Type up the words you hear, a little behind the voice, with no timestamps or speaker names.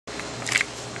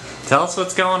Tell us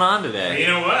what's going on today. You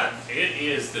know what? It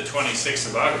is the 26th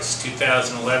of August,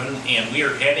 2011, and we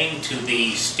are heading to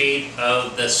the State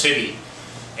of the City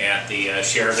at the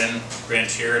Grand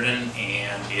Sheridan,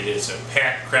 and it is a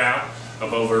packed crowd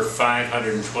of over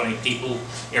 520 people,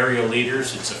 area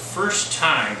leaders. It's the first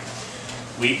time,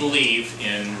 we believe,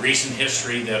 in recent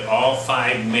history that all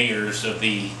 5 mayors of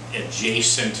the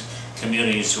adjacent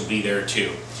communities will be there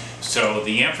too. So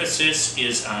the emphasis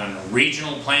is on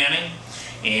regional planning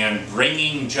and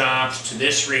bringing jobs to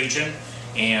this region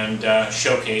and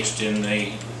showcased in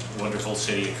the wonderful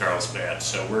city of Carlsbad.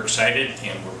 So we're excited,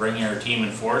 and we're bringing our team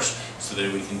in force so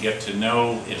that we can get to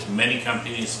know as many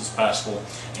companies as possible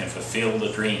and fulfill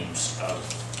the dreams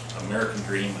of American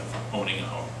dream of owning a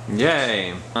home.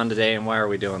 Yay! On today, and why are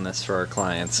we doing this for our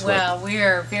clients? Well, we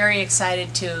are very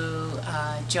excited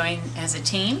to join as a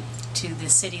team to the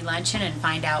city luncheon and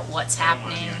find out what's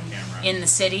happening in the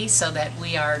city so that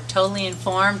we are totally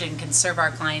informed and can serve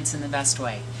our clients in the best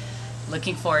way.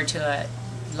 Looking forward to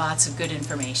lots of good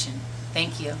information.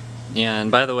 Thank you. Yeah,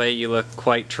 and by the way, you look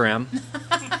quite trim.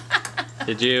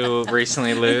 Did you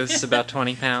recently lose about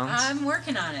 20 pounds? I'm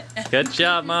working on it. Good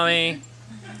job, Mommy.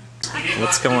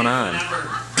 What's going on?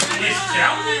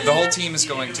 The whole team is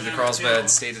going to the Carlsbad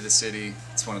State of the City.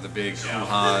 It's one of the big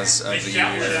hoo-has of the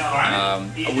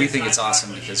year. We think it's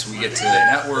awesome because we get to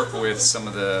network with some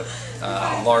of the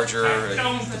larger,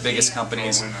 the biggest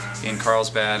companies in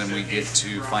Carlsbad, and we get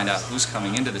to find out who's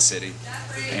coming into the city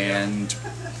and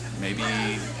maybe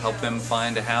help them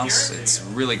find a house. It's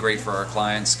really great for our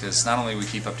clients because not only we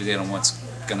keep up to date on what's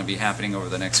going to be happening over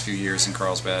the next few years in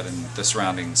Carlsbad and the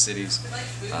surrounding cities,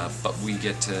 but we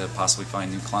get to possibly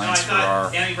find new clients for our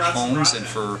homes and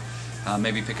for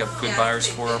maybe pick up good buyers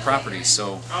for our properties.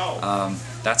 So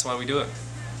that's why we do it,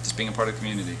 just being a part of the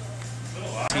community.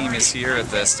 The team is here at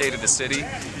the State of the City,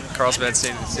 Carlsbad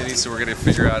State of the City, so we're going to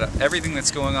figure out everything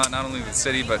that's going on, not only in the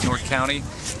city but North County.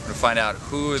 We're going to find out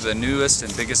who are the newest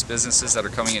and biggest businesses that are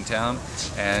coming in town,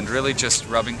 and really just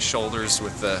rubbing shoulders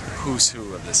with the who's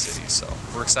who of the city. So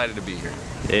we're excited to be here.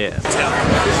 Yeah.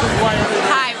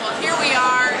 Hi, well here we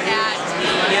are at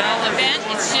the event.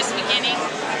 It's just beginning.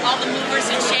 All the movers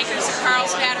and shakers of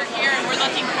Carlsbad are here, and we're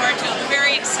looking forward to a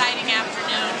very exciting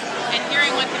afternoon and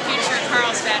hearing what the future of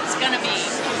Carlsbad is going to be.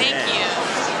 Thank you.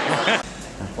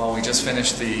 Well, we just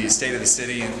finished the State of the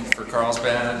City for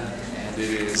Carlsbad, and it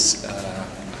is a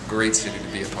great city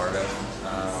to be a part of.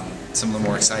 Some of the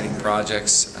more exciting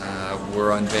projects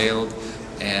were unveiled,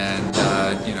 and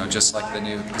you know, just like the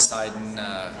new Poseidon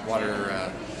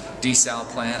water desal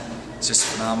plant, it's just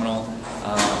phenomenal.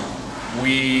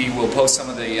 We will post some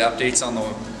of the updates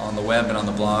on the web and on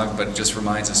the blog, but it just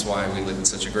reminds us why we live in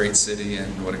such a great city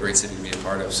and what a great city to be a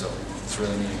part of, so it's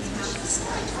really neat.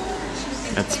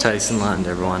 That's Tyson Lund,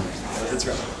 everyone. That's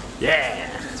right. Yeah!